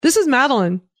This is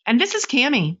Madeline. And this is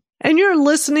Cammie. And you're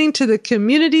listening to the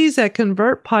Communities That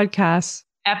Convert podcast.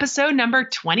 Episode number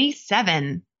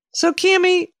 27. So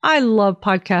Cammie, I love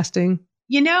podcasting.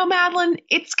 You know, Madeline,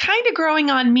 it's kind of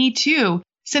growing on me too,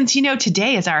 since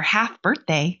today is our half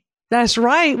birthday. That's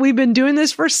right. We've been doing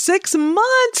this for 6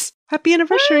 months. Happy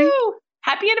anniversary. Woo!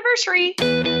 Happy anniversary.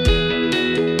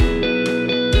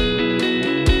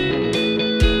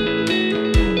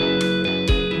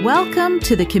 Welcome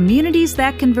to the Communities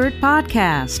That Convert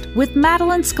podcast with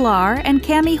Madeline Sklar and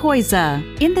Cammie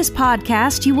Hoyza. In this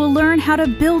podcast, you will learn how to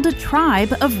build a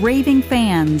tribe of raving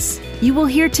fans. You will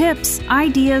hear tips,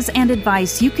 ideas, and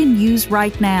advice you can use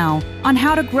right now on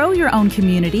how to grow your own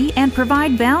community and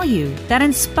provide value that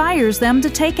inspires them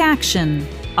to take action.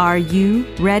 Are you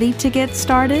ready to get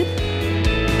started?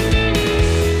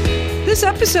 This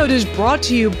episode is brought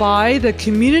to you by the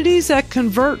Communities That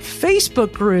Convert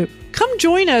Facebook group. Come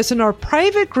join us in our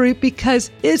private group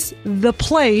because it's the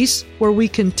place where we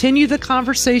continue the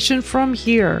conversation from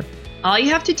here. All you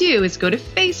have to do is go to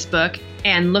Facebook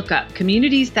and look up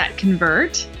Communities That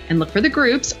Convert and look for the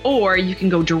groups, or you can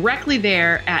go directly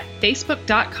there at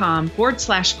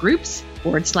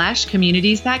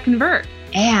facebook.com/groups/Communities That Convert.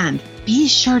 And be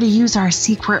sure to use our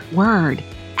secret word,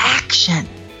 action.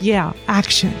 Yeah,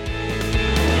 action.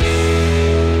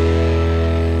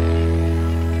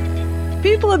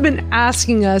 People have been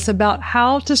asking us about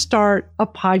how to start a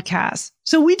podcast.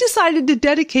 So we decided to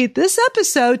dedicate this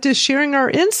episode to sharing our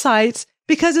insights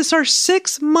because it's our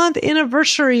 6-month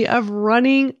anniversary of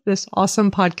running this awesome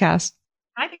podcast.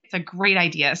 I think it's a great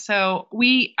idea. So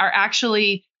we are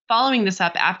actually following this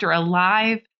up after a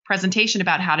live presentation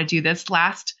about how to do this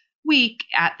last week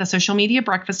at the Social Media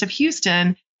Breakfast of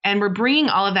Houston. And we're bringing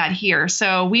all of that here.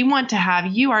 So we want to have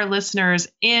you, our listeners,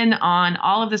 in on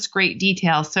all of this great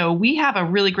detail. So we have a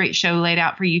really great show laid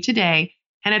out for you today.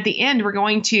 And at the end, we're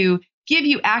going to give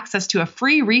you access to a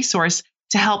free resource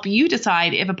to help you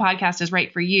decide if a podcast is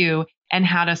right for you and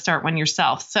how to start one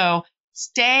yourself. So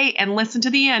stay and listen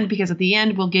to the end, because at the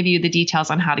end, we'll give you the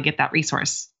details on how to get that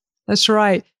resource. That's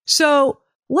right. So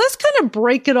let's kind of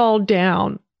break it all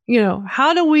down.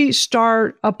 How do we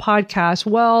start a podcast?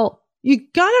 Well, you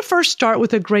got to first start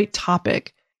with a great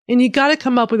topic, and you got to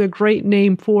come up with a great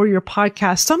name for your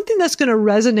podcast, something that's going to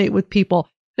resonate with people.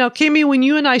 Now, Cammie, when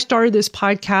you and I started this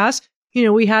podcast,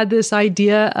 we had this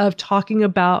idea of talking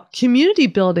about community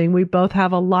building. We both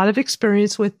have a lot of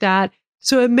experience with that.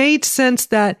 So it made sense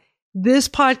that this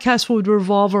podcast would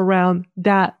revolve around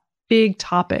that big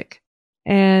topic.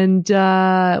 And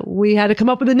we had to come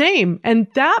up with a name, and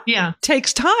that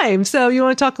takes time. So you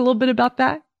want to talk a little bit about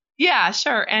that? Yeah,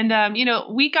 sure. And,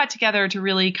 we got together to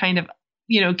really kind of,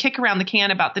 kick around the can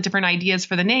about the different ideas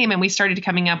for the name. And we started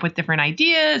coming up with different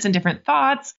ideas and different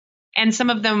thoughts. And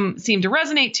some of them seemed to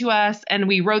resonate to us, and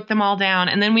we wrote them all down.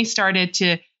 And then we started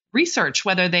to research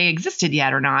whether they existed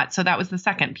yet or not. So that was the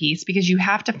second piece, because you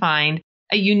have to find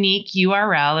a unique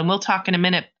URL. And we'll talk in a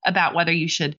minute about whether you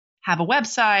should have a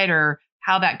website or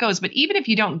how that goes. But even if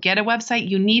you don't get a website,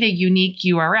 you need a unique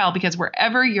URL, because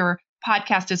wherever your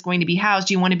podcast is going to be housed,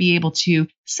 you want to be able to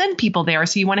send people there.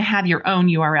 So you want to have your own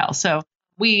URL. So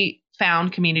we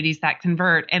found Communities That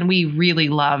Convert, and we really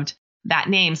loved that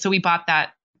name. So we bought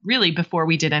that really before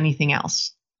we did anything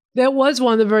else. That was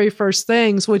one of the very first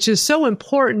things, which is so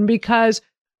important because,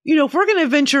 if we're going to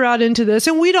venture out into this,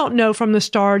 and we don't know from the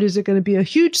start, is it going to be a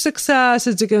huge success?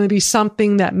 Is it going to be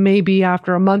something that maybe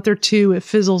after a month or two, it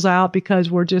fizzles out because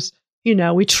we're just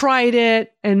we tried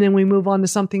it and then we move on to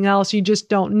something else. You just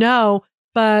don't know,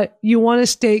 but you want to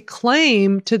stake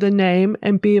claim to the name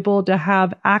and be able to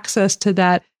have access to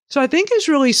that. So I think it's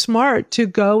really smart to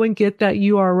go and get that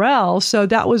URL. So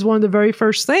that was one of the very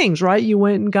first things, right? You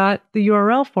went and got the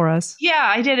URL for us. Yeah,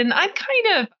 I did. And I'm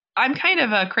kind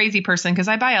of a crazy person because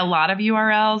I buy a lot of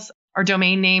URLs or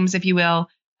domain names, if you will.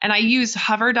 And I use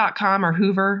hover.com or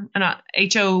Hoover,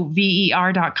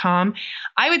 HOVER.com.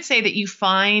 I would say that you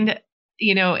find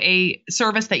a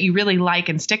service that you really like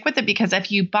and stick with it, because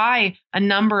if you buy a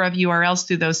number of URLs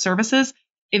through those services,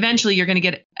 eventually you're going to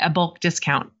get a bulk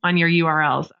discount on your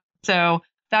URLs. So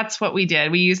that's what we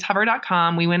did. We used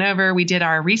hover.com. We went over, we did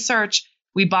our research,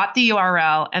 we bought the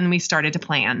URL, and we started to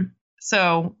plan.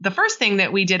 So the first thing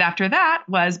that we did after that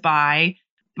was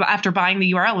after buying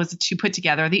the URL was to put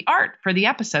together the art for the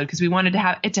episode, because we wanted to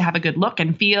have it to have a good look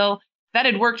and feel. That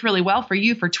had worked really well for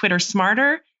you for Twitter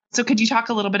Smarter. So could you talk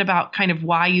a little bit about kind of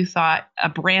why you thought a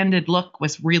branded look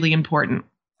was really important?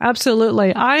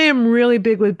 Absolutely. I am really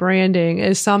big with branding.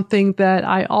 It's something that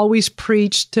I always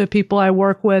preach to people I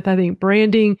work with. I think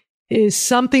branding is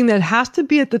something that has to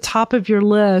be at the top of your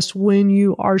list when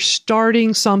you are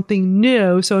starting something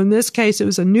new. So in this case, it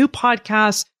was a new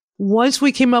podcast. Once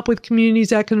we came up with Communities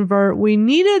That Convert, we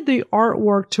needed the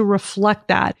artwork to reflect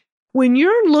that. When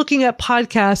you're looking at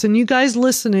podcasts, and you guys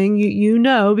listening, you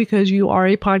know, because you are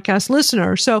a podcast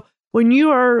listener. So when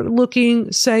you are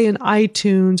looking, say, in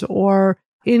iTunes or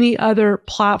any other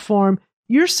platform,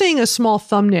 you're seeing a small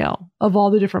thumbnail of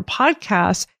all the different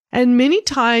podcasts. And many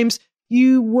times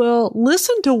you will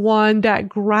listen to one that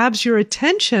grabs your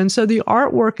attention. So the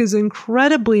artwork is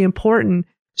incredibly important.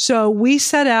 So we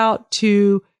set out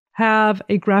to have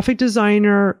a graphic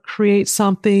designer create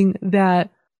something that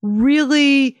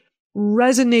really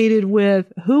resonated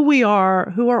with who we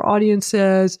are, who our audience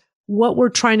is, what we're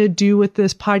trying to do with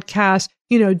this podcast.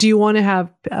 You know, do you want to have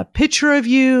a picture of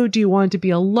you? Do you want it to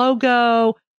be a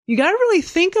logo? You got to really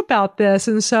think about this.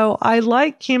 And so I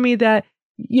like, Cami, that,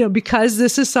 you know, because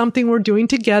this is something we're doing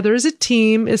together as a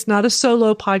team, it's not a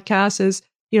solo podcast, it's,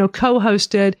 you know,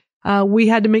 co-hosted. We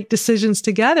had to make decisions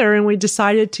together, and we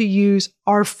decided to use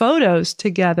our photos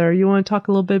together. You want to talk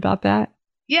a little bit about that?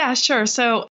 Yeah, sure.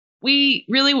 So we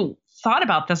really thought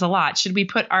about this a lot. Should we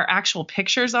put our actual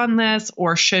pictures on this,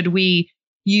 or should we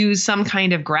use some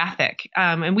kind of graphic?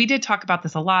 And we did talk about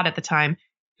this a lot at the time,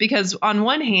 because on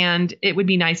one hand, it would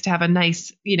be nice to have a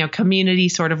nice, you know, community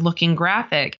sort of looking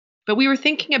graphic. But we were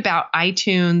thinking about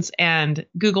iTunes and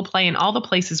Google Play and all the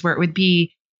places where it would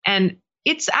be. And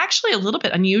it's actually a little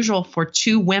bit unusual for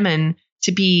two women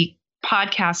to be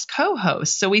podcast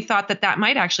co-hosts. So we thought that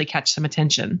might actually catch some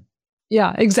attention.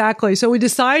 Yeah, exactly. So we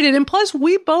decided, and plus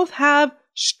we both have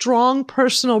strong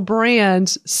personal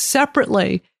brands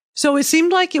separately. So it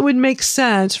seemed like it would make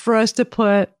sense for us to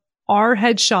put our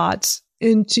headshots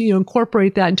into, you know,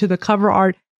 incorporate that into the cover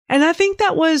art. And I think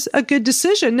that was a good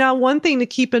decision. Now, one thing to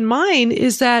keep in mind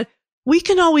is that we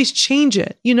can always change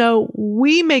it. You know,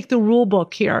 we make the rule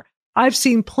book here. I've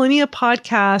seen plenty of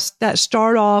podcasts that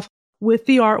start off with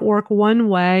the artwork one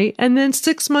way, and then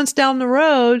 6 months down the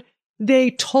road,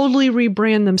 they totally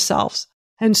rebrand themselves.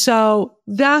 And so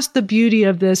that's the beauty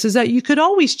of this, is that you could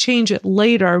always change it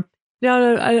later.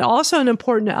 Now, also an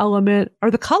important element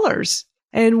are the colors.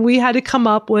 And we had to come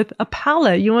up with a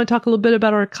palette. You want to talk a little bit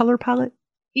about our color palette?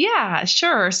 Yeah,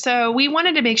 sure. So we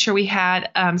wanted to make sure we had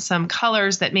some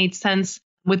colors that made sense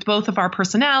with both of our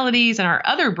personalities and our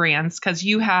other brands, because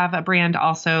you have a brand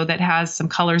also that has some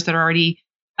colors that are already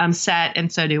set,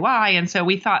 and so do I. And so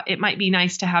we thought it might be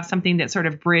nice to have something that sort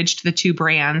of bridged the two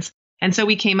brands. And so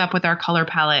we came up with our color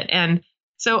palette. And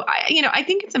so, I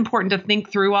think it's important to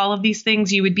think through all of these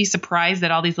things. You would be surprised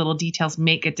that all these little details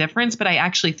make a difference, but I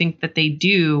actually think that they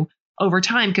do over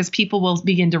time, because people will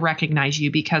begin to recognize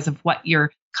you because of what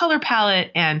your color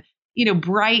palette and,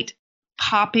 bright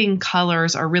popping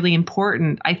colors are really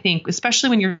important. I think, especially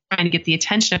when you're trying to get the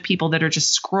attention of people that are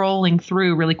just scrolling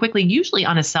through really quickly, usually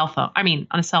on a cell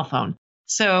phone.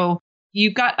 So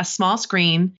you've got a small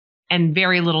screen and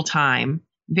very little time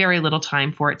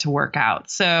for it to work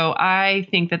out. So I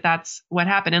think that that's what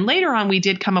happened. And later on, we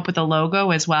did come up with a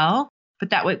logo as well, but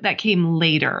that came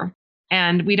later.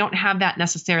 And we don't have that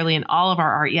necessarily in all of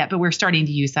our art yet, but we're starting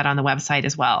to use that on the website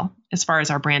as well, as far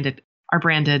as our branded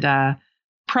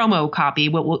promo copy,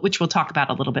 which we'll talk about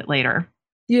a little bit later.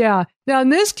 Yeah. Now, in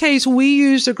this case, we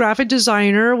used a graphic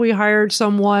designer. We hired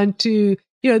someone to,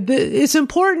 it's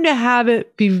important to have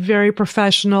it be very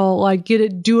professional, like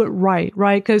do it right?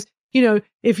 Because,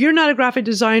 if you're not a graphic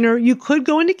designer, you could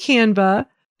go into Canva,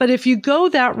 but if you go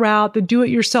that route, the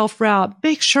do-it-yourself route,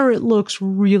 make sure it looks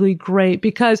really great,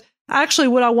 because actually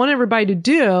what I want everybody to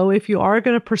do, if you are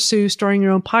going to pursue starting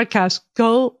your own podcast,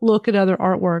 go look at other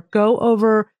artwork, go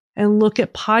over and look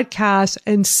at podcasts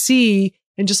and see,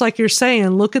 and just like you're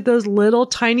saying, look at those little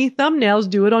tiny thumbnails,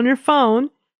 do it on your phone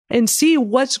and see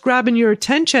what's grabbing your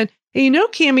attention. And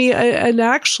Cami, an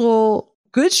actual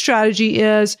good strategy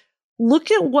is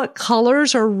look at what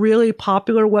colors are really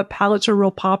popular, what palettes are real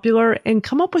popular, and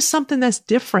come up with something that's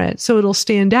different so it'll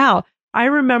stand out. I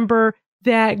remember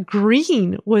that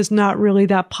green was not really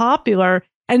that popular.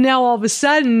 And now all of a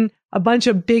sudden, a bunch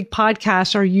of big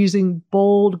podcasts are using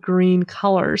bold green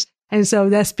colors. And so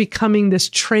that's becoming this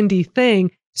trendy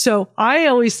thing. So I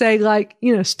always say,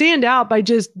 stand out by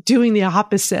just doing the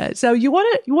opposite. So you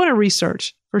want to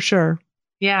research for sure.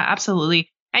 Yeah, absolutely.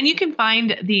 And you can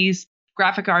find these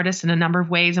graphic artists in a number of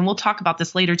ways. And we'll talk about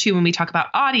this later too, when we talk about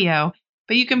audio,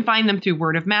 but you can find them through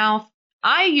word of mouth.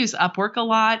 I use Upwork a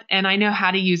lot, and I know how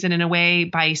to use it in a way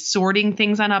by sorting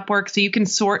things on Upwork. So you can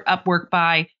sort Upwork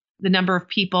by the number of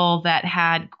people that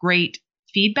had great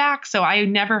feedback. So I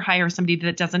never hire somebody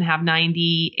that doesn't have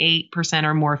 98%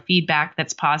 or more feedback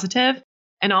that's positive.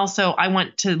 And also I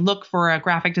want to look for a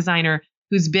graphic designer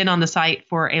who's been on the site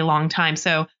for a long time.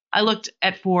 So I looked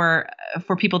at for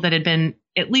people that had been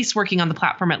at least working on the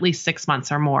platform at least 6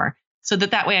 months or more, so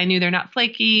that way I knew they're not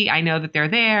flaky. I know that they're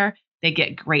there. They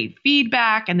get great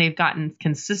feedback, and they've gotten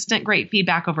consistent great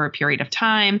feedback over a period of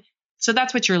time. So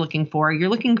that's what you're looking for. You're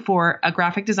looking for a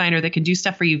graphic designer that can do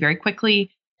stuff for you very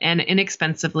quickly and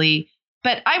inexpensively.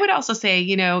 But I would also say,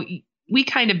 we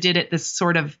kind of did it this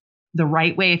sort of the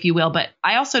right way, if you will, but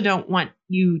I also don't want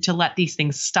you to let these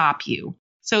things stop you.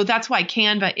 So that's why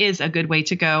Canva is a good way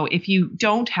to go. If you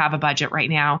don't have a budget right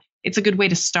now, it's a good way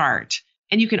to start,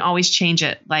 and you can always change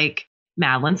it, like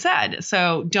Madeline said.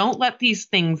 So don't let these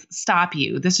things stop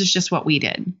you. This is just what we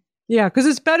did. Yeah, because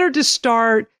it's better to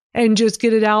start and just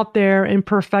get it out there and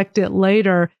perfect it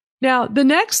later. Now, the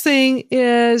next thing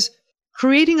is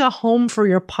creating a home for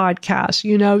your podcast.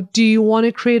 Do you want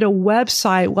to create a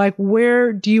website? Like,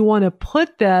 where do you want to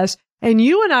put this? And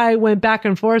you and I went back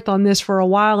and forth on this for a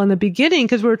while in the beginning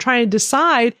because we were trying to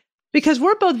decide, because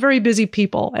we're both very busy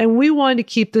people and we wanted to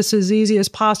keep this as easy as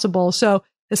possible. So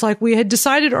it's like we had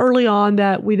decided early on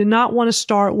that we did not want to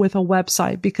start with a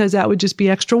website because that would just be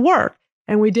extra work.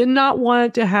 And we did not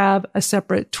want to have a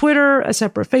separate Twitter, a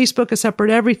separate Facebook, a separate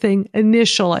everything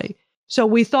initially. So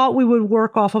we thought we would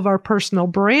work off of our personal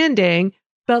branding,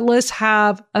 but let's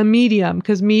have a Medium,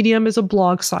 because Medium is a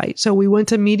blog site. So we went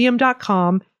to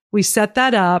medium.com. We set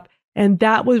that up, and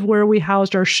that was where we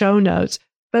housed our show notes.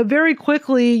 But very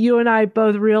quickly, you and I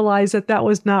both realized that that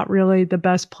was not really the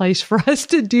best place for us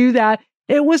to do that.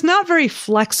 It was not very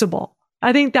flexible.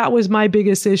 I think that was my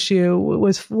biggest issue.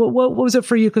 What was it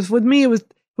for you? Because with me, it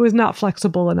was not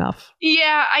flexible enough.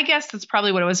 Yeah, I guess that's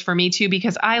probably what it was for me too,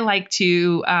 because I like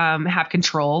to have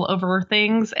control over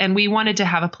things. And we wanted to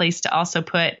have a place to also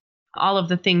put all of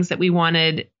the things that we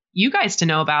wanted you guys to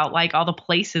know about, like all the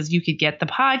places you could get the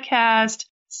podcast,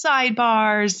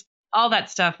 sidebars, all that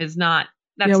stuff is not,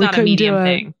 that's not a Medium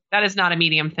thing. That is not a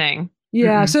Medium thing.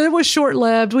 Yeah. So it was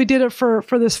short-lived. We did it for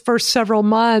this first several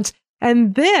months.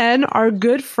 And then our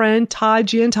good friend Todd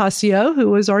Giantasio, who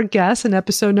was our guest in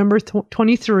episode number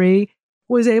 23,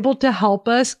 was able to help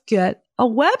us get a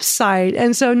website.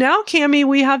 And so now, Cami,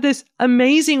 we have this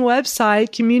amazing website,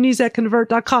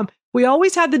 communitiesthatconvert.com. We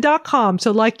always had the .com.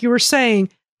 So like you were saying,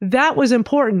 that was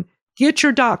important. Get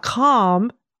your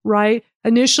 .com, right?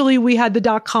 Initially, we had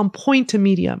the .com point to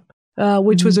Medium,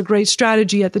 which was a great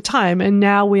strategy at the time. And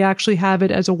now we actually have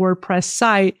it as a WordPress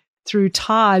site through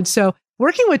Todd. So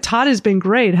working with Todd has been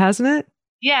great, hasn't it?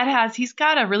 Yeah, it has. He's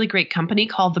got a really great company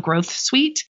called The Growth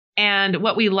Suite. And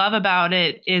what we love about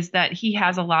it is that he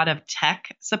has a lot of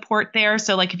tech support there.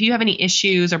 So like if you have any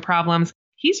issues or problems,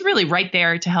 he's really right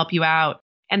there to help you out.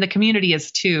 And the community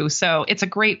is too. So it's a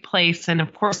great place. And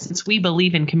of course, since we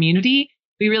believe in community,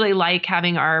 we really like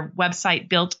having our website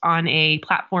built on a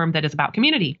platform that is about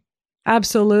community.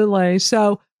 Absolutely.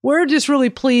 So we're just really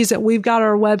pleased that we've got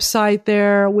our website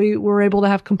there. We were able to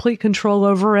have complete control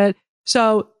over it.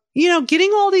 So,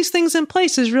 getting all these things in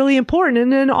place is really important.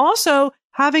 And then also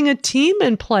having a team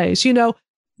in place,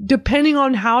 depending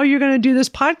on how you're going to do this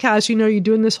podcast, you're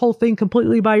doing this whole thing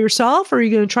completely by yourself, or are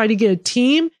you going to try to get a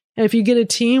team? And if you get a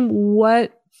team,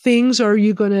 what things are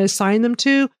you going to assign them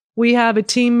to? We have a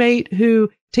teammate who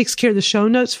takes care of the show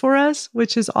notes for us,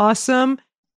 which is awesome.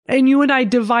 And you and I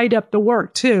divide up the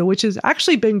work too, which has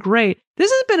actually been great.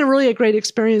 This has been a great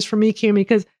experience for me, Cami,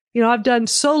 because, I've done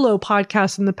solo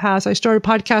podcasts in the past. I started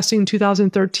podcasting in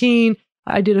 2013.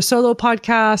 I did a solo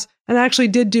podcast and I actually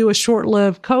did do a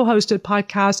short-lived co-hosted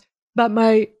podcast. But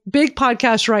my big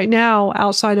podcast right now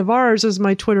outside of ours is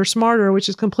my Twitter Smarter, which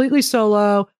is completely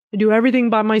solo. I do everything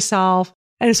by myself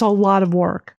and it's a lot of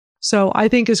work. So I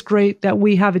think it's great that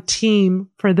we have a team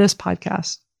for this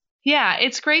podcast. Yeah,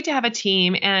 it's great to have a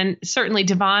team. And certainly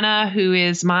Devana, who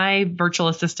is my virtual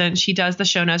assistant, she does the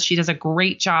show notes. She does a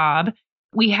great job.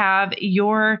 We have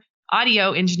your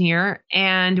audio engineer,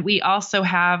 and we also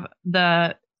have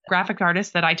the graphic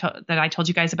artist that I told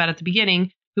you guys about at the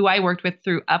beginning, who I worked with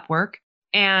through Upwork.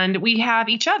 And we have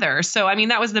each other. So,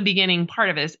 that was the beginning part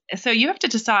of it. So you have to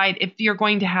decide if you're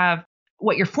going to have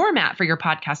what your format for your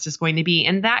podcast is going to be.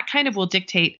 And that kind of will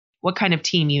dictate what kind of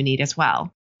team you need as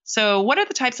well. So what are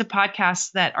the types of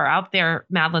podcasts that are out there,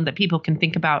 Madeline, that people can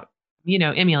think about,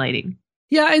 emulating?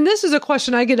 Yeah. And this is a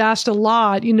question I get asked a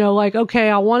lot, okay,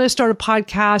 I want to start a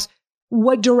podcast.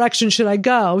 What direction should I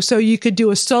go? So you could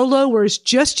do a solo where it's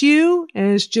just you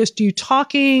and it's just you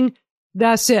talking.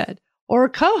 That's it. Or a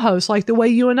co-host, like the way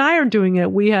you and I are doing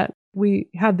it. We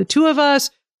have the two of us.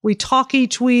 We talk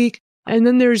each week. And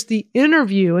then there's the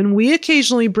interview. And we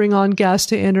occasionally bring on guests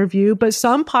to interview. But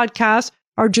some podcasts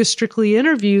are just strictly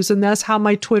interviews. And that's how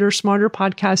my Twitter Smarter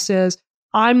podcast is.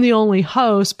 I'm the only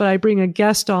host, but I bring a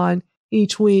guest on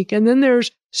each week. And then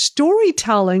there's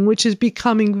storytelling, which is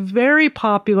becoming very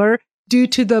popular due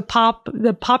to the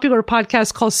popular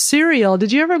podcast called Serial.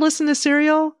 Did you ever listen to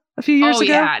Serial a few years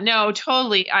ago? Oh, yeah. No,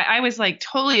 totally. I was like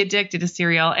totally addicted to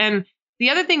Serial. And the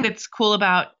other thing that's cool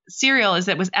about Serial is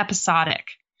it was episodic.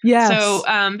 Yes. So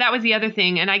that was the other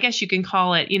thing. And I guess you can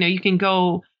call it, you can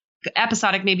go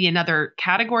episodic, maybe another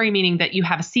category, meaning that you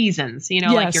have seasons,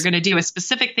 like you're going to do a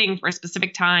specific thing for a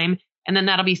specific time. And then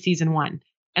that'll be season 1.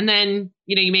 And then,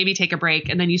 you maybe take a break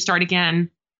and then you start again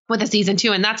with a season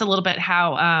 2. And that's a little bit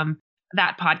how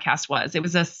that podcast was. It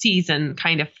was a season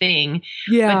kind of thing.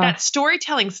 Yeah. But that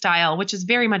storytelling style, which is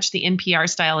very much the NPR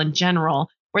style in general,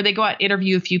 where they go out,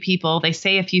 interview a few people, they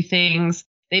say a few things,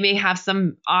 they may have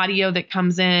some audio that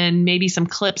comes in, maybe some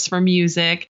clips for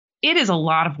music. It is a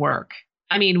lot of work.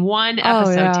 I mean, one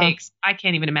episode takes, I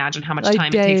can't even imagine how much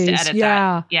time days. it takes to edit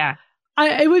that. Yeah.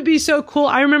 It would be so cool.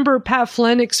 I remember Pat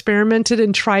Flynn experimented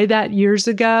and tried that years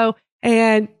ago.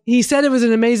 And he said it was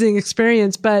an amazing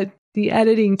experience, but the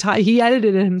editing time, he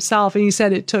edited it himself. And he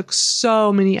said it took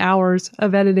so many hours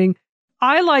of editing.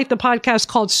 I like the podcast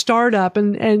called Startup,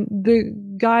 and the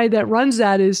guy that runs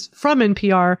that is from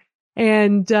NPR.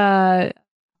 And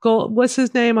what's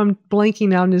his name? I'm blanking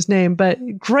now on his name, but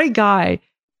great guy.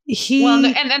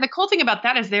 And the cool thing about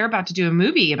that is they're about to do a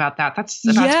movie about that. That's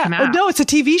about to come out. Oh, no, it's a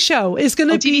TV show. It's going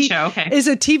to be TV show. Okay. It's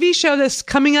a TV show that's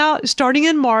coming out starting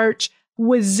in March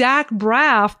with Zach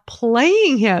Braff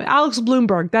playing him. Alex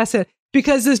Bloomberg. That's it.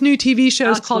 Because this new TV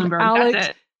show is called Bloomberg, Alex.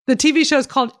 The TV show is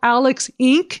called Alex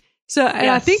Inc. So and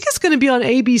I think it's going to be on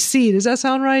ABC. Does that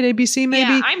sound right? ABC maybe?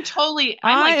 Yeah, I'm totally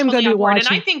on board. And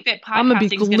I think that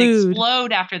podcasting is going to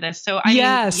explode after this. So I mean,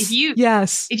 if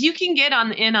you can get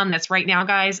in on this right now,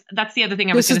 guys, that's the other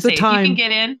thing I was going to say. If you can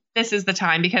get in, this is the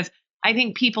time, because I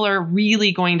think people are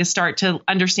really going to start to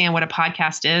understand what a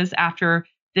podcast is after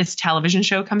this television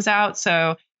show comes out.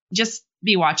 So just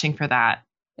be watching for that.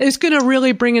 It's going to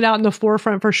really bring it out in the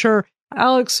forefront for sure.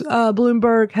 Alex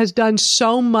Bloomberg has done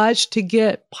so much to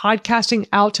get podcasting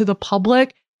out to the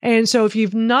public. And so if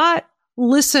you've not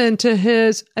listened to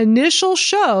his initial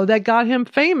show that got him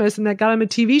famous and that got him a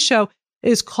TV show,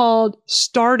 is called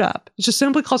Startup. It's just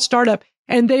simply called Startup.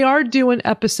 And they are doing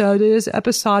episodes. It is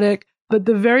episodic. But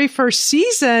the very first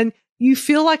season, you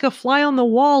feel like a fly on the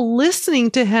wall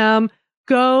listening to him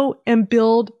go and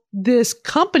build this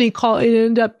company it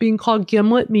ended up being called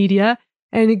Gimlet Media.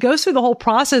 And it goes through the whole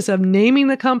process of naming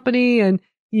the company and,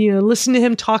 listening to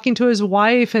him talking to his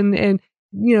wife and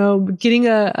getting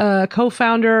a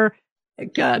co-founder,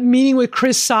 meeting with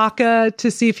Chris Sacca to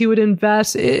see if he would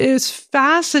invest. It is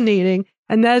fascinating.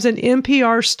 And that is an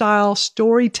NPR style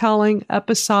storytelling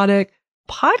episodic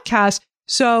podcast.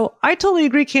 So I totally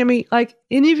agree, Cami. Like,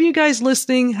 any of you guys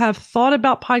listening have thought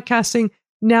about podcasting,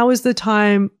 now is the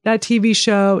time. That TV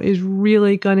show is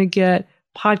really going to get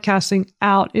podcasting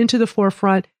out into the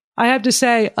forefront. I have to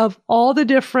say, of all the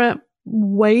different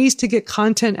ways to get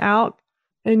content out,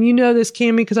 and you know this,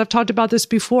 Cami, because I've talked about this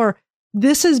before,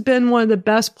 this has been one of the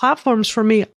best platforms for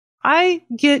me. I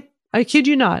kid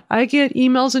you not, I get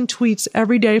emails and tweets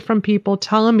every day from people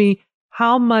telling me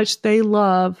how much they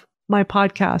love my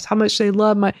podcast, how much they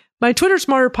love my Twitter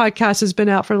Smarter podcast has been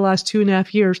out for the last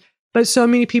 2.5 years, but so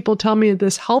many people tell me that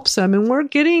this helps them. And we're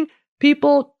getting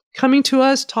people coming to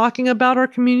us talking about our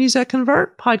Communities That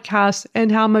Convert podcast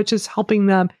and how much it's helping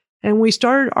them. And we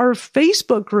started our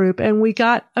Facebook group and we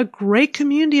got a great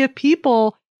community of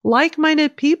people,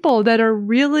 like-minded people that are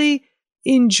really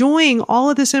enjoying all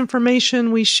of this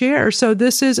information we share. So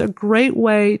this is a great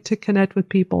way to connect with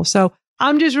people. So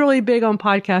I'm just really big on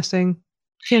podcasting.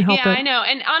 Can't help it. Yeah, I know.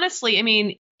 And honestly, I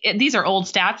mean, these are old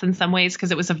stats in some ways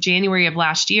because it was of January of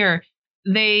last year.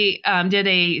 They did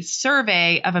a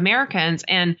survey of Americans,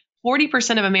 and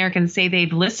 40% of Americans say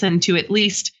they've listened to at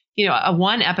least, a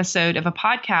one episode of a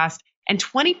podcast, and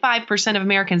 25% of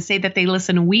Americans say that they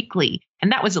listen weekly.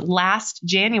 And that was last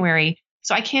January.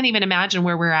 So I can't even imagine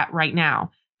where we're at right now.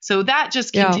 So that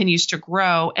just continues to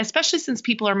grow, especially since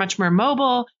people are much more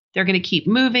mobile. They're going to keep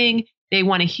moving. They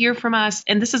want to hear from us.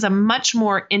 And this is a much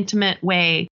more intimate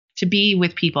way to be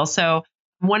with people. So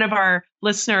one of our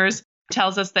listeners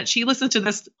tells us that she listens to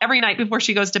this every night before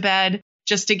she goes to bed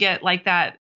just to get like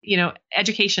that,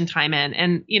 education time in.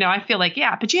 And, I feel like,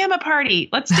 pajama party,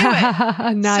 let's do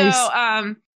it. Nice.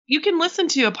 So you can listen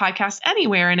to a podcast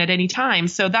anywhere and at any time.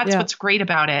 So that's what's great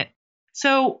about it.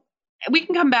 So we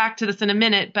can come back to this in a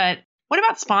minute, but what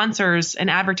about sponsors and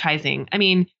advertising? I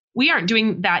mean, we aren't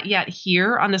doing that yet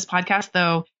here on this podcast,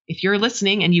 though. If you're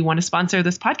listening and you want to sponsor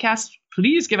this podcast,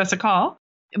 please give us a call.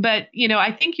 But,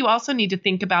 I think you also need to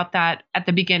think about that at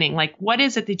the beginning. Like, what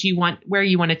is it that you want, where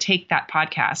you want to take that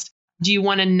podcast? Do you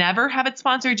want to never have it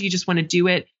sponsored? Do you just want to do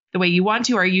it the way you want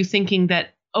to? Or are you thinking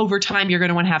that over time you're going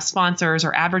to want to have sponsors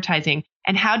or advertising?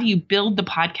 And how do you build the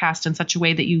podcast in such a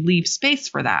way that you leave space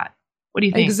for that? What do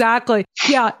you think? Exactly.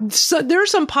 Yeah. So there are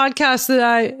some podcasts that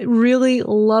I really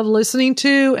love listening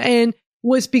to, and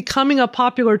what's becoming a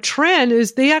popular trend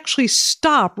is they actually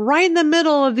stop right in the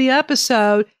middle of the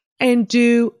episode and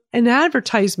do an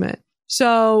advertisement.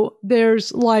 So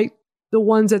there's like the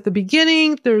ones at the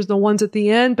beginning, there's the ones at the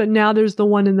end, but now there's the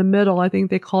one in the middle. I think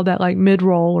they call that like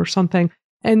mid-roll or something.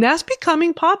 And that's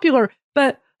becoming popular.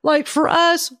 But like for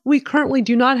us, we currently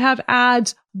do not have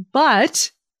ads, but,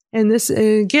 and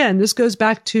this goes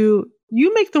back to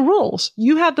you make the rules.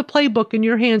 You have the playbook in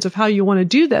your hands of how you want to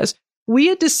do this. We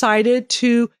had decided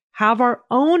to have our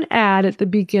own ad at the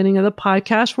beginning of the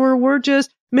podcast where we're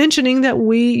just mentioning that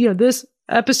this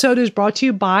episode is brought to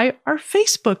you by our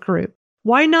Facebook group.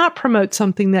 Why not promote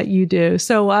something that you do?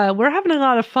 So we're having a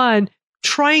lot of fun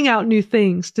trying out new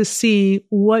things to see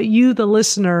what you, the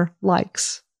listener,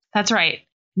 likes. That's right.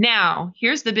 Now,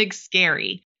 here's the big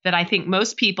scary that I think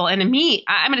most people, and me,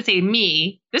 I'm going to say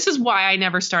me, this is why I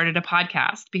never started a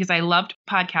podcast, because I loved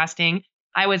podcasting.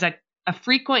 I was a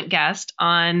frequent guest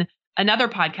on another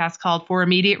podcast called For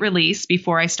Immediate Release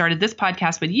before I started this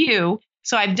podcast with you.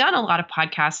 So I've done a lot of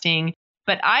podcasting,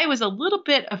 but I was a little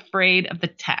bit afraid of the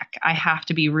tech. I have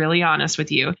to be really honest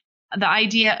with you. The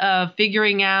idea of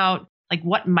figuring out like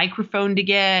what microphone to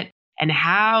get and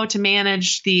how to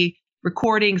manage the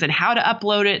recordings and how to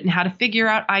upload it and how to figure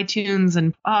out iTunes.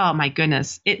 And oh my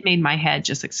goodness, it made my head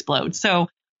just explode. So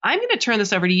I'm going to turn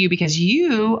this over to you because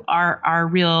you are our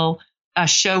real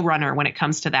showrunner when it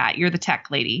comes to that. You're the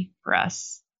tech lady for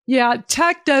us. Yeah,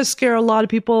 tech does scare a lot of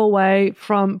people away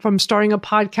from starting a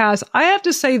podcast. I have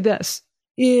to say this.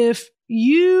 If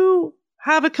you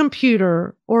have a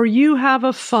computer or you have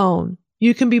a phone,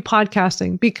 you can be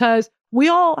podcasting because we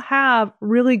all have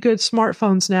really good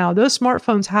smartphones now. Those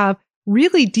smartphones have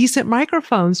really decent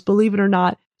microphones, believe it or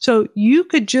not. So you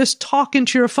could just talk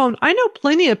into your phone. I know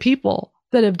plenty of people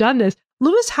that have done this.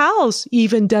 Lewis Howes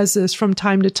even does this from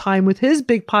time to time with his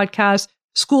big podcast,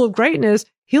 School of Greatness.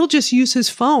 He'll just use his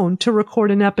phone to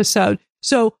record an episode.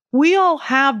 So we all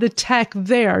have the tech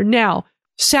there. Now,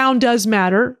 sound does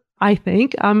matter, I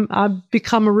think. I've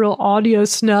become a real audio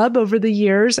snub over the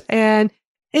years. And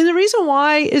the reason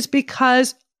why is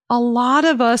because a lot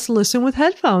of us listen with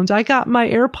headphones. I got my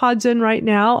AirPods in right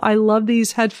now. I love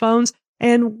these headphones.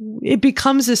 And it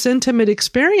becomes this intimate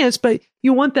experience, but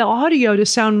you want the audio to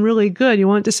sound really good. You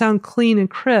want it to sound clean and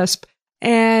crisp.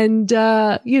 And,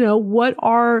 what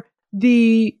are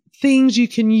the things you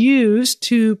can use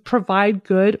to provide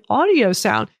good audio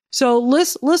sound? So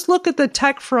let's look at the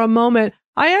tech for a moment.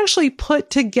 I actually put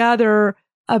together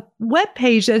a web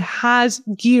page that has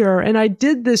gear, and I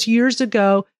did this years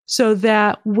ago so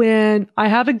that when I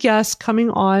have a guest coming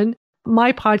on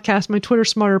my podcast, my Twitter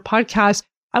Smarter podcast,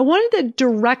 I wanted to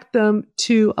direct them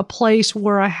to a place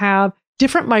where I have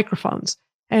different microphones.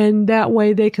 And that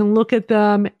way they can look at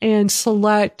them and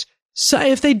select. So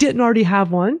if they didn't already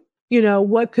have one,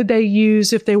 what could they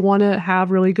use if they want to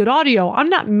have really good audio? I'm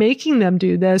not making them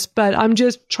do this, but I'm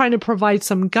just trying to provide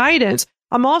some guidance.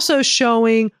 I'm also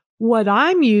showing what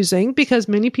I'm using because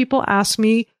many people ask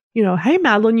me, hey,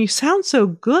 Madeline, you sound so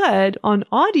good on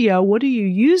audio. What are you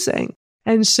using?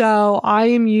 And so I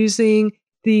am using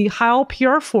the Heil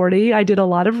PR40. I did a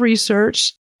lot of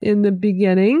research in the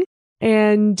beginning,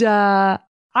 and I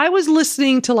was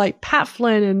listening to like Pat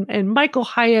Flynn and Michael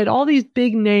Hyatt, all these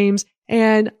big names,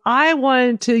 and I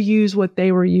wanted to use what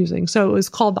they were using. So it was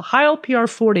called the Heil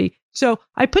PR40. So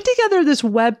I put together this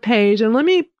web page, and let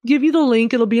me give you the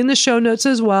link. It'll be in the show notes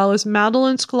as well. It's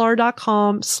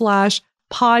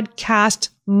madelinesklar.com/podcast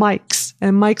mics,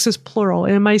 and mics is plural,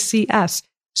 MICS.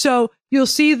 So you'll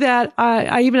see that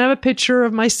I even have a picture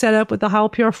of my setup with the Heil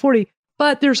PR40,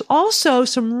 but there's also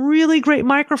some really great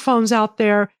microphones out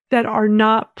there that are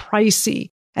not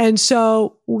pricey. And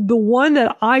so the one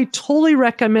that I totally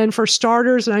recommend for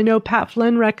starters, and I know Pat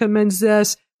Flynn recommends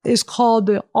this, is called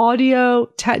the Audio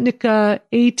Technica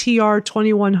ATR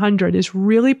 2100. It's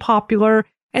really popular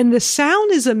and the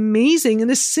sound is amazing and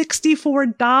it's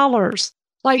 $64.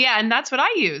 Yeah, and that's what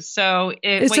I use. So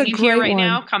what you hear right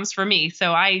now comes from me.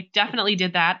 So I definitely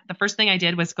did that. The first thing I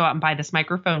did was go out and buy this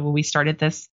microphone when we started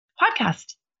this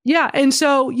podcast. Yeah. And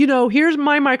so, here's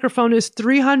my microphone is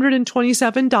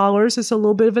 $327. It's a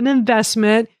little bit of an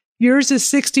investment. Yours is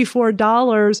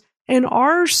 $64. And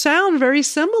ours sound very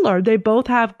similar. They both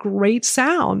have great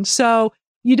sound. So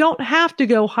you don't have to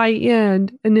go high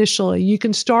end initially. You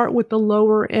can start with the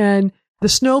lower end. The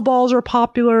Snowballs are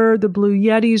popular. The Blue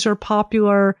Yetis are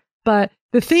popular. But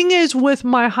the thing is with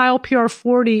my Heil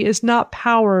PR40 is not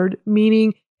powered,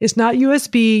 meaning it's not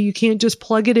USB. You can't just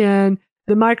plug it in.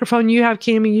 The microphone you have,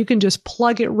 Cami, you can just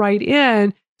plug it right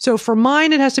in. So for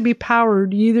mine, it has to be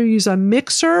powered. You either use a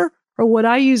mixer or what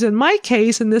I use in my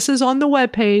case, and this is on the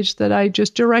webpage that I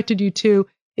just directed you to,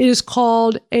 it is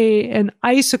called an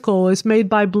Icicle. It's made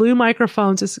by Blue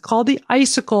Microphones. It's called the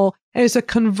Icicle, and it's a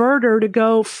converter to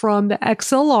go from the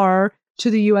XLR to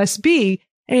the USB.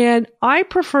 And I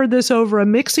prefer this over a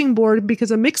mixing board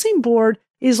because a mixing board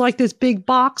is like this big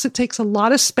box. It takes a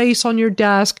lot of space on your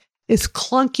desk. It's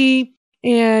clunky.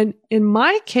 And in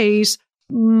my case,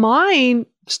 mine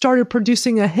started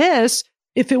producing a hiss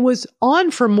if it was on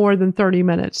for more than 30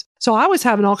 minutes. So I was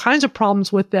having all kinds of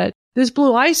problems with it. This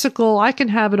Blue Icicle, I can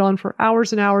have it on for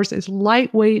hours and hours. It's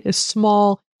lightweight, it's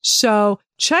small. So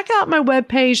check out my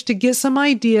webpage to get some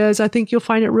ideas. I think you'll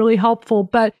find it really helpful.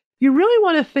 But you really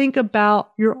want to think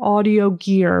about your audio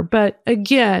gear. But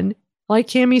again, like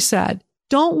Cami said,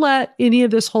 don't let any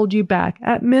of this hold you back.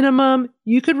 At minimum,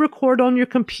 you could record on your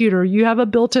computer. You have a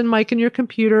built-in mic in your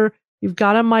computer. You've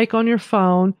got a mic on your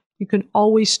phone. You can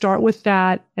always start with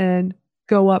that and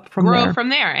go up from there. Grow from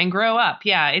there and grow up.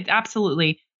 Yeah,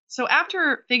 absolutely. So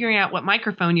after figuring out what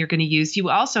microphone you're going to use, you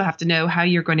also have to know how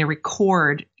you're going to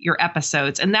record your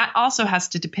episodes. And that also has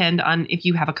to depend on if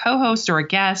you have a co-host or a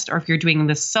guest or if you're doing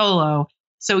this solo.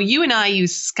 So you and I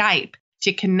use Skype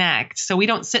to connect. So we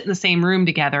don't sit in the same room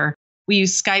together. We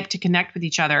use Skype to connect with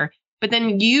each other. But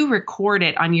then you record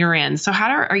it on your end. So how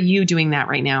are you doing that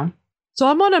right now? So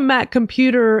I'm on a Mac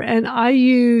computer and I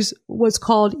use what's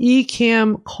called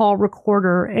Ecamm Call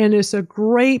Recorder. And it's a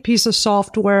great piece of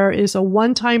software. It's a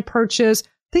one-time purchase. I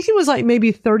think it was like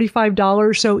maybe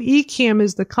 $35. So Ecamm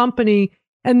is the company.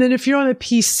 And then if you're on a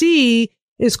PC,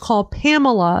 it's called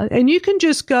Pamela. And you can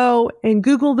just go and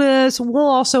Google this. We'll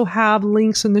also have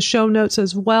links in the show notes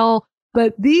as well.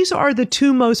 But these are the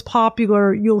two most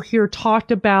popular you'll hear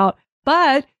talked about.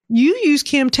 But you use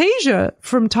Camtasia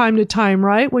from time to time,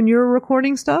 right? When you're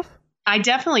recording stuff? I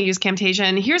definitely use Camtasia.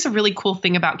 And here's a really cool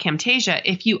thing about Camtasia.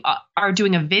 If you are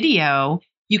doing a video,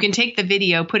 you can take the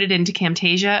video, put it into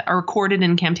Camtasia or record it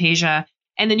in Camtasia,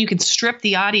 and then you can strip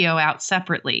the audio out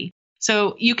separately.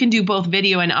 So you can do both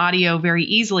video and audio very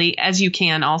easily, as you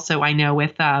can also, I know,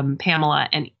 with Pamela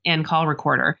and Call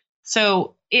Recorder.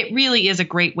 So it really is a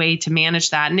great way to manage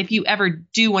that. And if you ever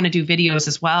do want to do videos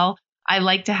as well, I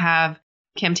like to have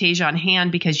Camtasia on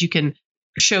hand because you can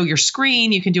show your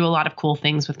screen. You can do a lot of cool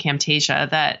things with Camtasia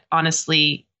that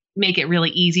honestly make it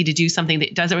really easy to do something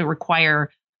that doesn't require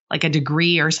like a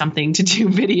degree or something to do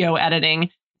video editing.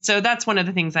 So that's one of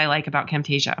the things I like about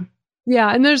Camtasia.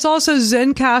 Yeah. And there's also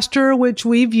Zencastr, which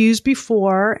we've used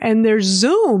before. And there's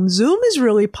Zoom. Zoom is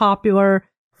really popular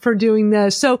for doing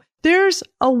this. So there's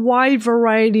a wide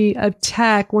variety of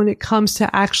tech when it comes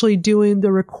to actually doing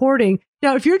the recording.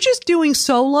 Now, if you're just doing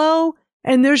solo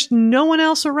and there's no one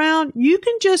else around, you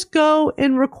can just go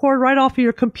and record right off of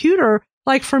your computer.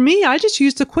 Like for me, I just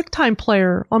use the QuickTime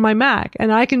player on my Mac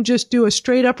and I can just do a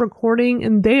straight up recording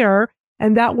in there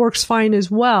and that works fine as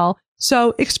well.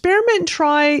 So experiment and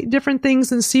try different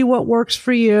things and see what works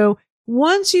for you.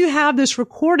 Once you have this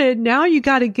recorded, now you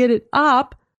got to get it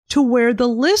up to where the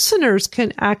listeners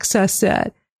can access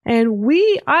it. And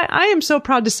I am so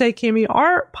proud to say, Cami,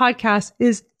 our podcast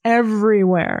is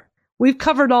everywhere. We've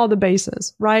covered all the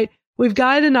bases, right? We've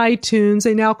got it in iTunes.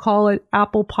 They now call it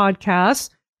Apple Podcasts.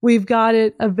 We've got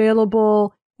it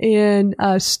available in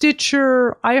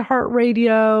Stitcher,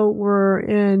 iHeartRadio. We're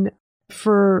in,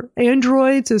 for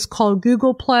Androids, it's called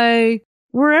Google Play.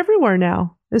 We're everywhere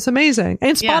now. It's amazing.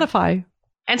 And Spotify. Yeah.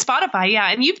 And Spotify,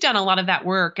 yeah. And you've done a lot of that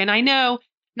work. And I know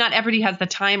not everybody has the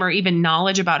time or even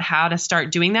knowledge about how to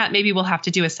start doing that. Maybe we'll have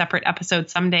to do a separate episode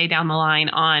someday down the line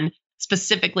on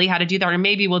specifically how to do that, or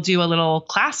maybe we'll do a little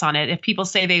class on it. If people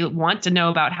say they want to know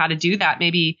about how to do that,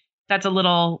 maybe that's a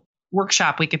little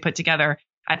workshop we could put together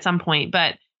at some point.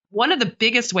 But one of the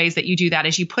biggest ways that you do that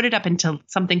is you put it up into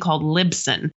something called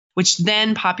Libsyn, which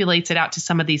then populates it out to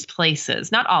some of these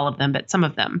places, not all of them, but some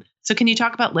of them. So can you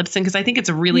talk about Libsyn? Because I think it's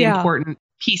a really important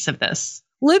piece of this.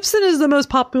 Libsyn is the most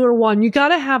popular one. You got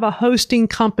to have a hosting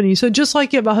company. So just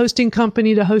like you have a hosting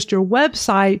company to host your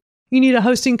website, you need a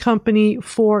hosting company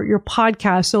for your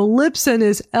podcast. So Libsyn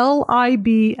is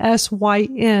LIBSYN.com.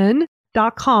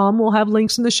 We'll have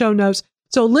links in the show notes.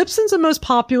 So Libsyn's the most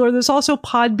popular. There's also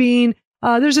Podbean.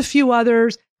 There's a few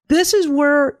others. This is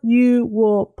where you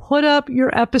will put up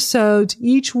your episodes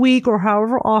each week or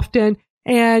however often.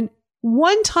 And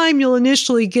one time you'll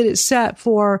initially get it set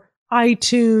for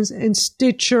iTunes and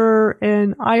Stitcher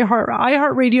and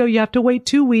iHeartRadio. You have to wait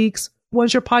 2 weeks.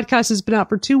 Once your podcast has been out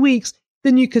for 2 weeks,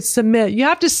 then you could submit. You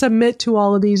have to submit to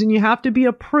all of these and you have to be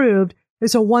approved.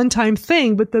 It's a one-time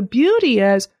thing. But the beauty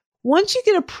is, once you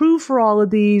get approved for all of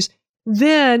these,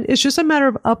 then it's just a matter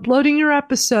of uploading your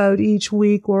episode each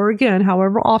week, or again,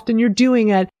 however often you're doing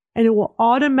it, and it will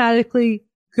automatically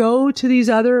go to these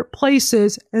other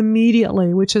places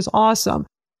immediately, which is awesome.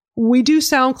 We do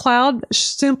SoundCloud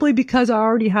simply because I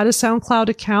already had a SoundCloud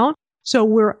account. So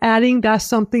we're adding, that's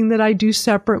something that I do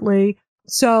separately.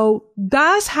 So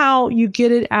that's how you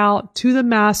get it out to the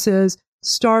masses,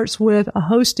 starts with a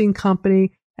hosting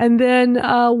company. And then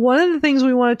one of the things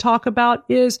we want to talk about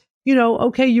is,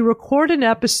 okay, you record an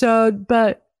episode,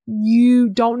 but you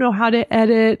don't know how to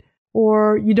edit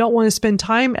or you don't want to spend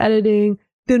time editing.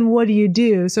 Then what do you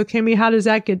do? So Cami, how does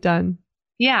that get done?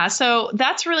 Yeah, so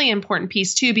that's really an important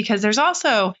piece too, because there's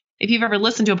also, if you've ever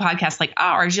listened to a podcast like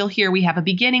ours, you'll hear we have a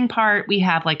beginning part. We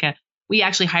have we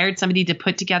actually hired somebody to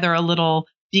put together a little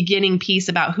beginning piece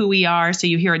about who we are. So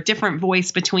you hear a different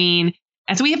voice between.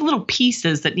 And so we have little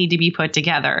pieces that need to be put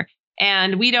together.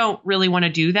 And we don't really want to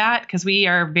do that because we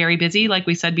are very busy, like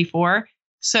we said before.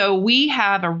 So we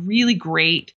have a really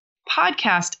great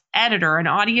podcast editor, an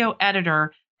audio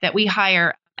editor that we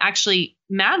hire. Actually,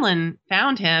 Madeline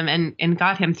found him and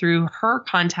got him through her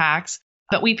contacts,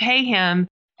 but we pay him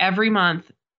every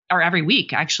month or every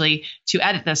week, actually, to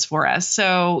edit this for us.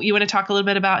 So you want to talk a little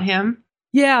bit about him?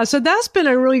 Yeah, so that's been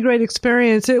a really great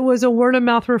experience. It was a word of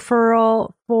mouth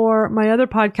referral for my other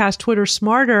podcast, Twitter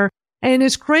Smarter. And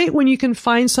it's great when you can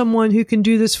find someone who can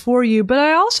do this for you. But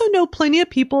I also know plenty of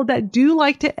people that do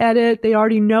like to edit. They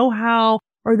already know how,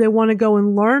 or they want to go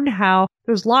and learn how.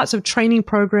 There's lots of training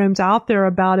programs out there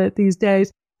about it these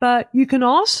days. But you can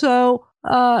also,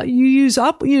 you use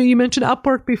you mentioned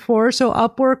Upwork before. So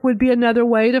Upwork would be another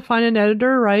way to find an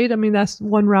editor, right? I mean, that's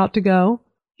one route to go.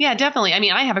 Yeah, definitely. I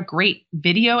mean, I have a great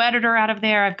video editor out of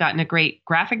there. I've gotten a great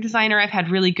graphic designer. I've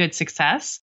had really good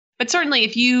success. But certainly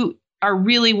if you are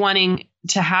really wanting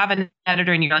to have an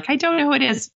editor and you're like, I don't know who it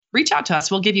is, reach out to us.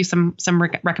 We'll give you some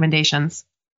recommendations.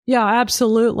 Yeah,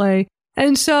 absolutely.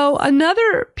 And so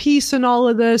another piece in all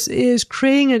of this is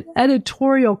creating an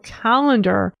editorial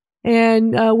calendar.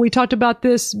 And we talked about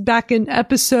this back in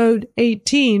episode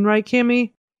 18, right,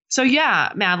 Cami? So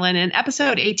yeah, Madeline, in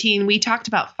episode 18, we talked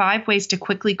about 5 ways to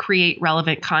quickly create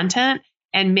relevant content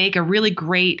and make a really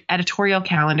great editorial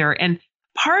calendar. And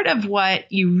part of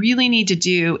what you really need to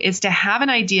do is to have an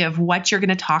idea of what you're going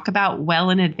to talk about well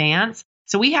in advance.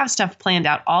 So we have stuff planned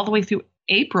out all the way through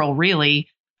April, really,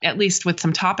 at least with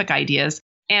some topic ideas.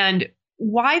 And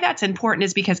why that's important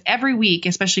is because every week,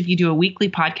 especially if you do a weekly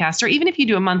podcast or even if you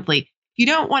do a monthly, you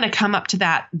don't want to come up to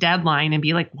that deadline and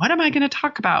be like, what am I going to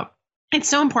talk about? It's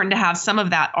so important to have some of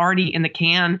that already in the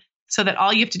can so that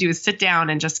all you have to do is sit down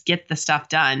and just get the stuff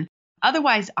done.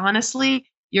 Otherwise, honestly,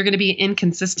 you're going to be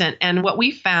inconsistent. And what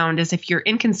we found is if you're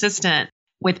inconsistent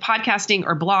with podcasting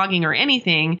or blogging or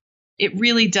anything, it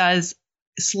really does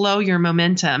slow your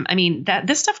momentum. I mean,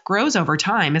 this stuff grows over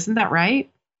time. Isn't that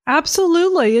right?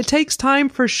 Absolutely. It takes time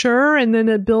for sure. And then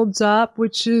it builds up,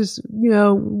 which is,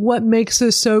 what makes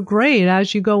this so great.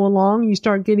 As you go along, you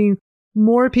start getting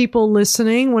more people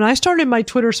listening. When I started my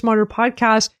Twitter Smarter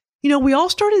podcast, we all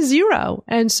started zero.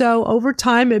 And so over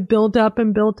time, it built up.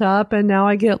 And now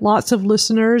I get lots of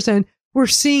listeners. And we're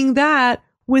seeing that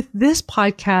with this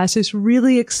podcast. It's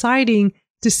really exciting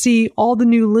to see all the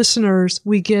new listeners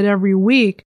we get every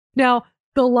week. Now,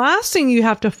 the last thing you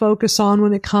have to focus on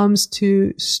when it comes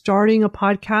to starting a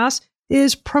podcast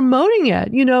is promoting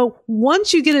it.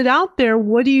 Once you get it out there,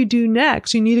 what do you do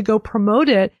next? You need to go promote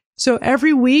it. So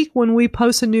every week when we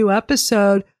post a new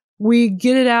episode, we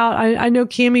get it out. I know,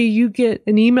 Cami, you get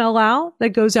an email out that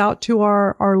goes out to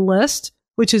our list,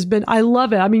 which has been, I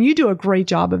love it. I mean, you do a great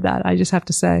job of that, I just have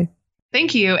to say.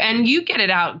 Thank you. And you get it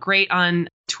out great on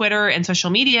Twitter and social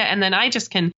media. And then I just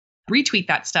can retweet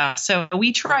that stuff. So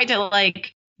we try to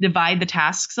divide the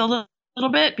tasks a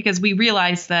little bit because we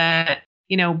realize that,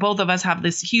 both of us have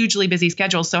this hugely busy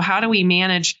schedule. So how do we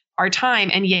manage our time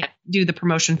and yet do the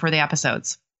promotion for the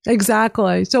episodes?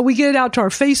 Exactly. So we get it out to our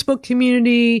Facebook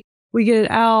community. We get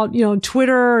it out, on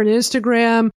Twitter and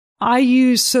Instagram. I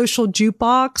use Social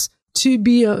Jukebox to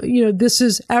be, this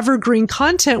is evergreen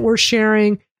content we're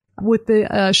sharing with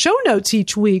the show notes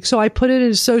each week. So I put it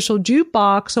in Social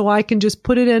Jukebox so I can just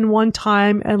put it in one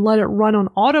time and let it run on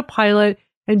autopilot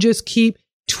and just keep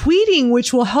tweeting,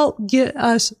 which will help get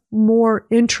us more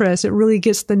interest. It really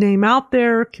gets the name out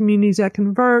there, communities that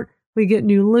convert. We get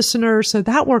new listeners. So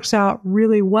that works out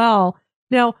really well.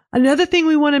 Now, another thing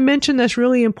we want to mention that's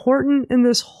really important in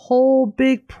this whole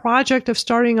big project of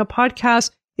starting a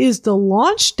podcast is the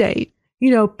launch date.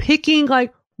 Picking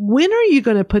when are you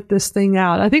going to put this thing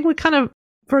out? I think we kind of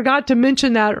forgot to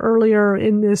mention that earlier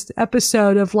in this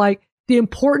episode of the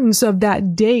importance of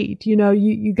that date.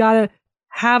 You got to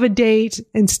have a date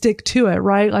and stick to it,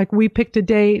 right? We picked a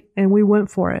date and we went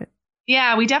for it.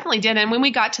 Yeah, we definitely did. And when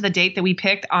we got to the date that we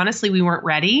picked, honestly, we weren't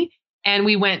ready. And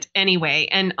we went anyway.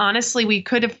 And honestly, we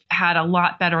could have had a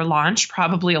lot better launch.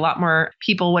 Probably a lot more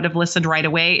people would have listened right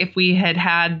away if we had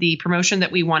had the promotion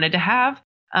that we wanted to have.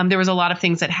 There was a lot of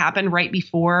things that happened right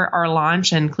before our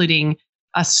launch, including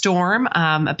a storm,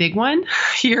 a big one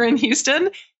here in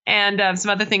Houston, and some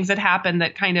other things that happened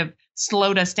that kind of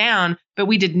slowed us down. But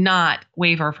we did not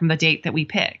waver from the date that we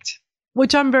picked.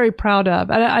 Which I'm very proud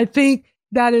of. And I think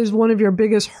that is one of your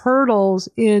biggest hurdles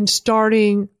in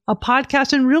starting a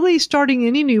podcast and really starting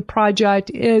any new project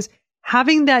is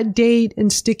having that date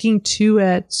and sticking to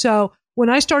it. So when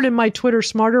I started my Twitter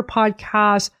Smarter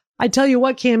podcast, I tell you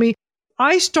what, Cami,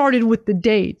 I started with the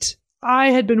date.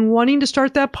 I had been wanting to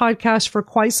start that podcast for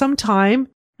quite some time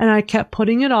and I kept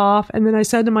putting it off. And then I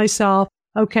said to myself,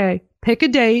 okay, pick a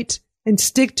date and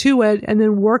stick to it and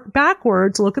then work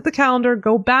backwards, look at the calendar,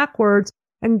 go backwards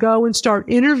and go and start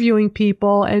interviewing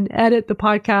people and edit the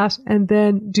podcast and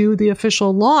then do the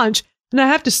official launch. And I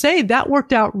have to say that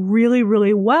worked out really,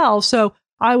 really well. So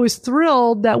I was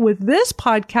thrilled that with this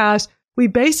podcast, we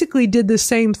basically did the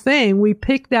same thing. We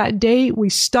picked that date, we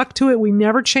stuck to it, we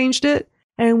never changed it,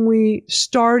 and we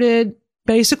started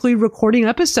basically recording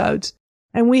episodes.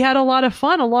 And we had a lot of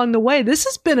fun along the way. This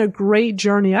has been a great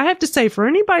journey. I have to say, for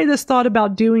anybody that's thought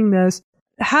about doing this,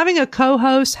 having a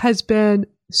co-host has been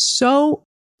so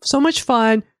much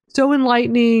fun, so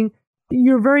enlightening.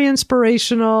 You're very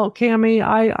inspirational, Cami.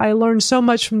 I learned so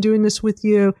much from doing this with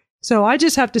you. So I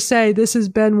just have to say this has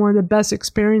been one of the best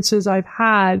experiences I've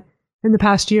had in the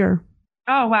past year.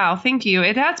 Oh, wow. Thank you.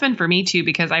 It has been for me too,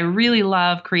 because I really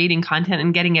love creating content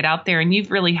and getting it out there. And you've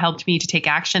really helped me to take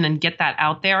action and get that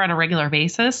out there on a regular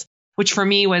basis, which for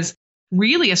me was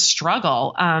really a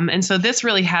struggle. And so this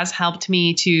really has helped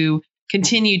me to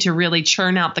continue to really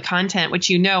churn out the content, which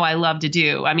I love to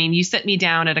do. I mean, you sit me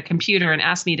down at a computer and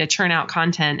ask me to churn out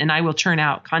content and I will churn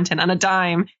out content on a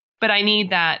dime, but I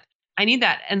need that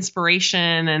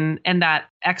inspiration and that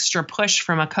extra push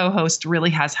from a co-host really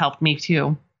has helped me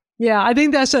too. Yeah, I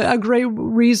think that's a great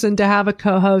reason to have a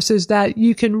co-host is that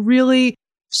you can really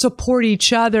support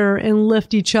each other and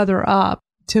lift each other up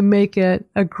to make it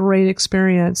a great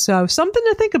experience. So something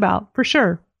to think about for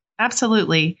sure.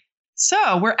 Absolutely.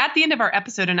 So we're at the end of our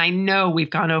episode, and I know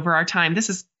we've gone over our time. This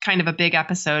is kind of a big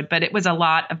episode, but it was a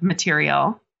lot of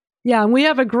material. Yeah, and we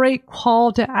have a great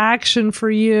call to action for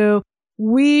you.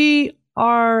 We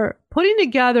are putting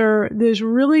together this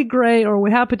really great, or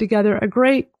we have put together a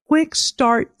great quick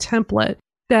start template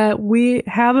that we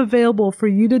have available for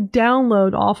you to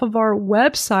download off of our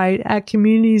website at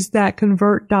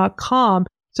communitiesthatconvert.com.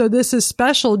 So this is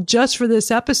special just for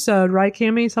this episode, right,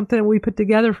 Cami? Something that we put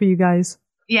together for you guys.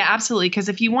 Yeah, absolutely. Because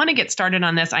if you want to get started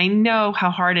on this, I know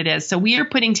how hard it is. So we are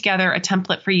putting together a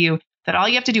template for you that all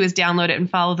you have to do is download it and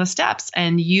follow the steps,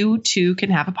 and you too can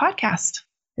have a podcast.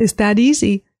 It's that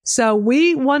easy. So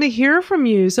we want to hear from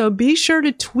you. So be sure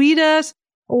to tweet us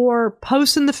or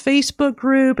post in the Facebook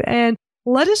group and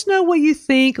let us know what you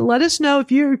think. Let us know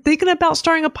if you're thinking about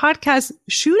starting a podcast.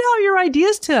 Shoot out your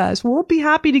ideas to us. We'll be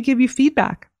happy to give you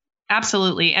feedback.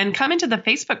 Absolutely. And come into the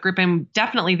Facebook group, and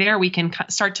definitely there we can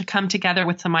start to come together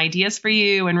with some ideas for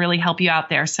you and really help you out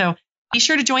there. So be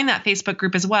sure to join that Facebook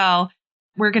group as well.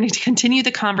 We're going to continue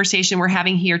the conversation we're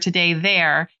having here today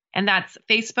there. And that's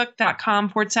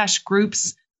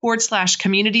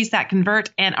facebook.com/groups/communities that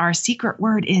convert. And our secret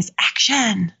word is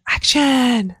action.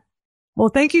 Action. Well,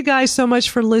 thank you guys so much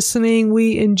for listening.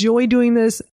 We enjoy doing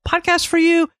this podcast for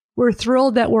you. We're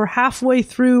thrilled that we're halfway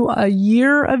through a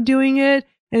year of doing it.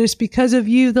 And it's because of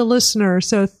you, the listener.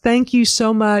 So thank you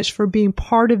so much for being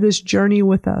part of this journey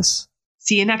with us.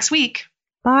 See you next week.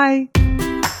 Bye.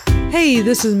 Hey,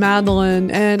 this is Madeline,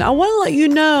 and I want to let you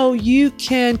know you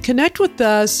can connect with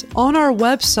us on our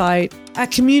website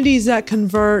at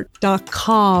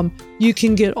communitiesthatconvert.com. You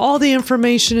can get all the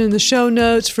information in the show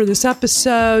notes for this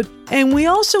episode, and we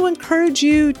also encourage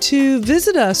you to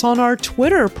visit us on our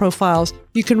Twitter profiles.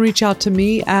 You can reach out to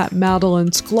me at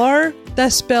Madeline Sklar.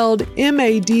 That's spelled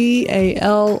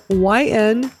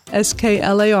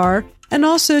MADALYNSKLAR, and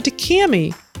also to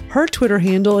Cami. Her Twitter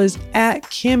handle is at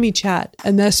CamiChat,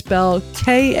 and that's spelled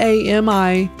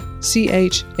KAMICHAT.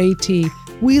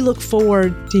 We look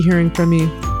forward to hearing from you.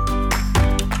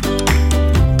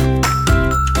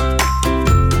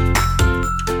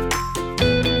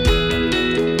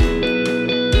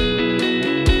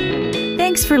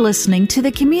 listening to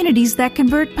the Communities That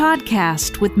Convert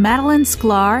podcast with Madeline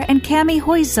Sklar and Cami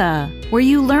Hoyza, where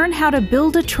you learn how to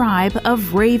build a tribe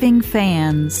of raving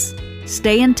fans.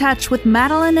 Stay in touch with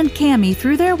Madeline and Cami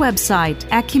through their website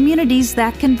at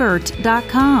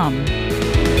communitiesthatconvert.com.